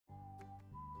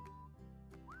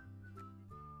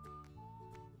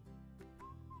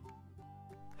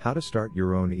How to start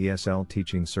your own ESL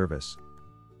teaching service.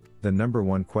 The number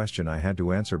one question I had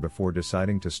to answer before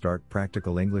deciding to start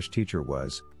Practical English Teacher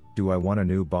was, do I want a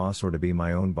new boss or to be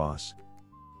my own boss?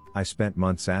 I spent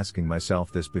months asking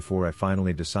myself this before I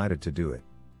finally decided to do it.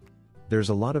 There's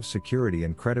a lot of security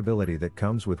and credibility that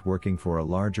comes with working for a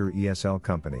larger ESL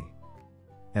company.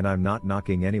 And I'm not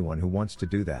knocking anyone who wants to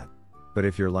do that. But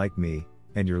if you're like me,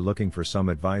 and you're looking for some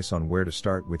advice on where to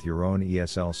start with your own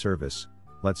ESL service,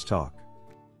 let's talk.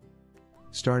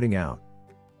 Starting out.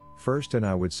 First, and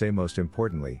I would say most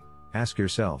importantly, ask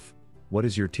yourself, what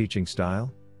is your teaching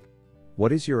style?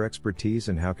 What is your expertise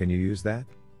and how can you use that?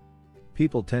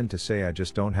 People tend to say I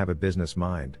just don't have a business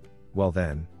mind. Well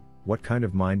then, what kind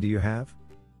of mind do you have?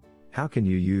 How can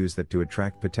you use that to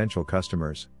attract potential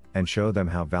customers, and show them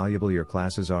how valuable your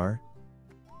classes are?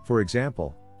 For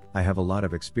example, I have a lot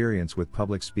of experience with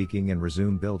public speaking and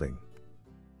resume building.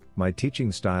 My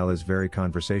teaching style is very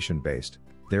conversation-based,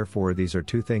 therefore these are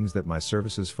two things that my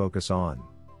services focus on.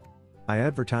 I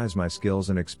advertise my skills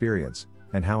and experience,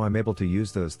 and how I'm able to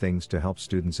use those things to help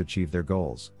students achieve their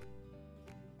goals.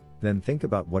 Then think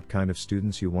about what kind of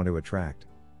students you want to attract.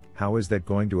 How is that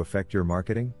going to affect your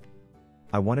marketing?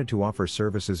 I wanted to offer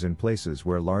services in places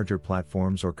where larger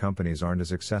platforms or companies aren't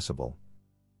as accessible.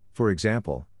 For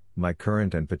example, my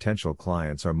current and potential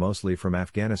clients are mostly from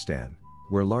Afghanistan,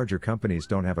 where larger companies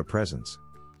don't have a presence.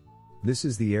 This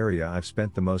is the area I've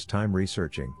spent the most time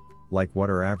researching, like what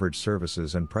are average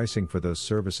services and pricing for those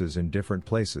services in different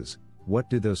places, what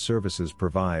do those services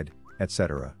provide,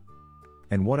 etc.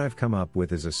 And what I've come up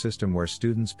with is a system where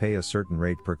students pay a certain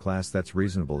rate per class that's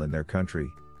reasonable in their country,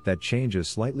 that changes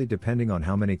slightly depending on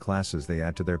how many classes they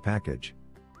add to their package.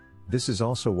 This is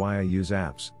also why I use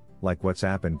apps, like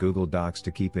WhatsApp and Google Docs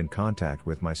to keep in contact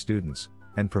with my students,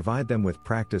 and provide them with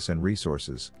practice and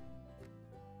resources.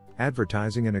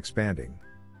 Advertising and expanding.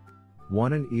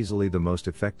 One and easily the most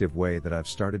effective way that I've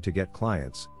started to get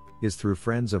clients, is through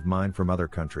friends of mine from other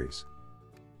countries.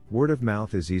 Word of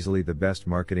mouth is easily the best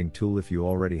marketing tool if you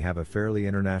already have a fairly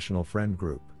international friend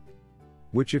group.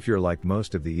 Which, if you're like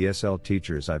most of the ESL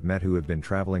teachers I've met who have been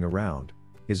traveling around,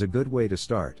 is a good way to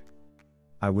start.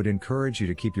 I would encourage you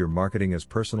to keep your marketing as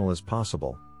personal as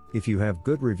possible. If you have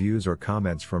good reviews or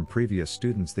comments from previous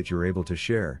students that you're able to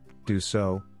share, do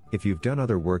so. If you've done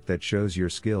other work that shows your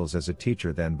skills as a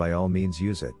teacher, then by all means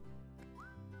use it.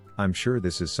 I'm sure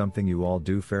this is something you all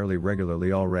do fairly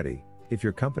regularly already, if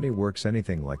your company works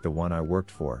anything like the one I worked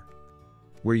for,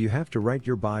 where you have to write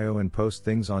your bio and post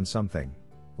things on something,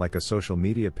 like a social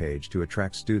media page to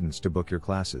attract students to book your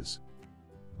classes.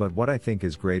 But what I think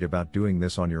is great about doing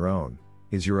this on your own,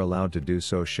 is you're allowed to do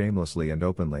so shamelessly and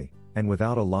openly, and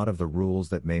without a lot of the rules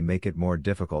that may make it more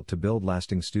difficult to build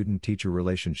lasting student-teacher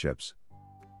relationships.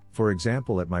 For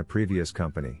example, at my previous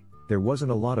company, there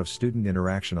wasn't a lot of student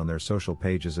interaction on their social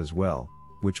pages as well,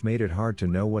 which made it hard to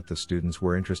know what the students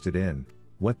were interested in,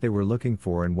 what they were looking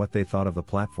for and what they thought of the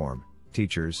platform,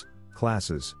 teachers,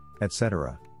 classes,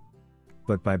 etc.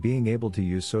 But by being able to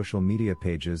use social media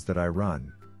pages that I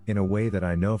run, in a way that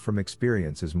I know from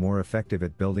experience is more effective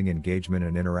at building engagement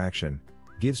and interaction,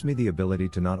 gives me the ability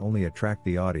to not only attract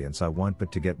the audience I want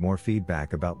but to get more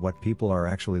feedback about what people are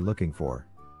actually looking for.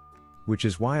 Which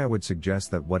is why I would suggest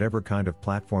that whatever kind of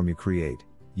platform you create,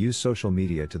 use social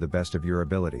media to the best of your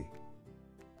ability.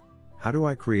 How do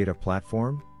I create a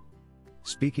platform?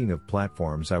 Speaking of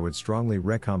platforms, I would strongly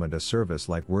recommend a service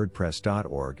like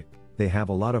WordPress.org. They have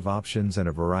a lot of options and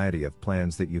a variety of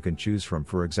plans that you can choose from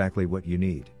for exactly what you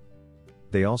need.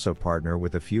 They also partner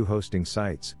with a few hosting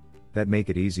sites that make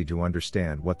it easy to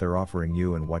understand what they're offering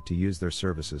you and what to use their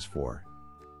services for.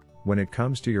 When it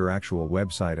comes to your actual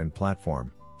website and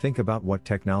platform, think about what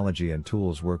technology and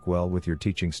tools work well with your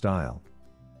teaching style.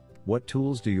 What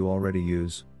tools do you already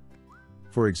use?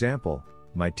 For example,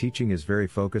 my teaching is very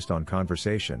focused on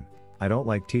conversation. I don't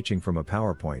like teaching from a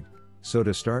PowerPoint, so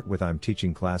to start with I'm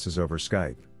teaching classes over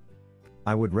Skype.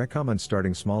 I would recommend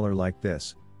starting smaller like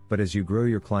this, but as you grow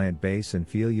your client base and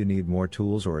feel you need more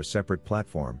tools or a separate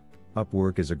platform,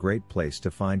 Upwork is a great place to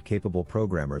find capable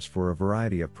programmers for a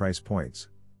variety of price points.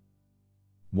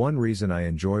 One reason I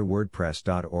enjoy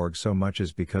WordPress.org so much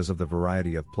is because of the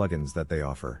variety of plugins that they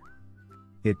offer.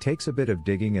 It takes a bit of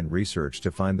digging and research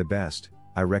to find the best.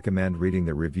 I recommend reading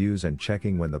the reviews and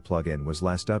checking when the plugin was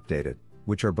last updated,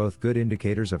 which are both good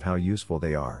indicators of how useful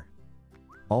they are.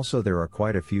 Also, there are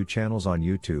quite a few channels on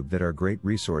YouTube that are great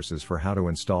resources for how to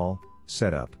install,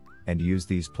 set up, and use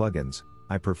these plugins.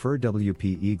 I prefer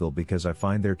WP Eagle because I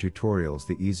find their tutorials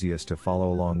the easiest to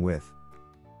follow along with.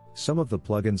 Some of the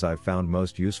plugins I've found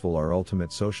most useful are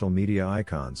Ultimate Social Media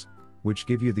Icons, which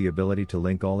give you the ability to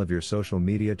link all of your social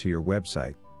media to your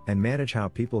website, and manage how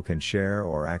people can share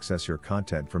or access your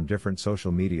content from different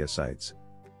social media sites.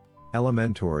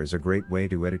 Elementor is a great way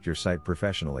to edit your site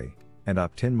professionally, and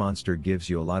OptinMonster gives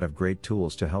you a lot of great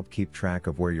tools to help keep track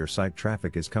of where your site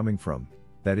traffic is coming from,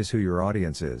 that is who your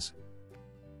audience is.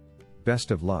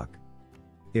 Best of luck.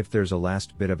 If there's a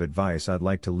last bit of advice I'd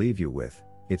like to leave you with,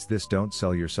 it's this: don't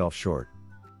sell yourself short.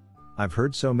 I've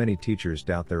heard so many teachers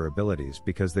doubt their abilities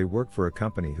because they work for a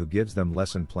company who gives them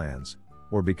lesson plans,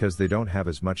 or because they don't have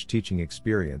as much teaching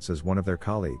experience as one of their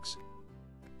colleagues.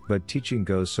 But teaching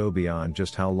goes so beyond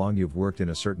just how long you've worked in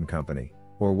a certain company,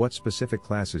 or what specific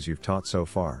classes you've taught so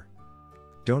far.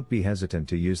 Don't be hesitant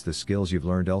to use the skills you've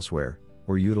learned elsewhere,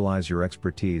 or utilize your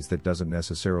expertise that doesn't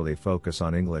necessarily focus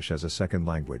on English as a second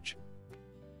language.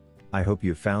 I hope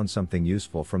you found something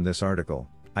useful from this article.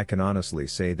 I can honestly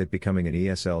say that becoming an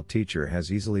ESL teacher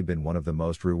has easily been one of the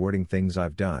most rewarding things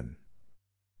I've done.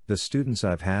 The students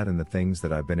I've had and the things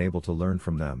that I've been able to learn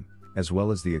from them, as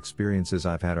well as the experiences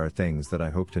I've had, are things that I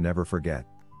hope to never forget.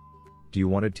 Do you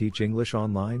want to teach English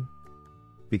online?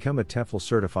 Become a TEFL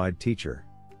certified teacher.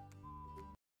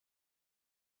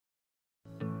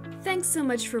 Thanks so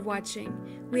much for watching.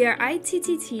 We are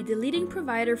ITTT, the leading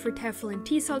provider for TEFL and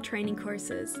TESOL training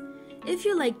courses. If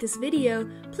you liked this video,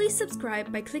 please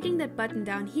subscribe by clicking that button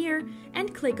down here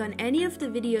and click on any of the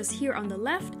videos here on the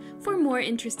left for more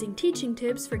interesting teaching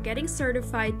tips for getting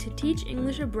certified to teach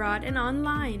English abroad and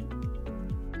online.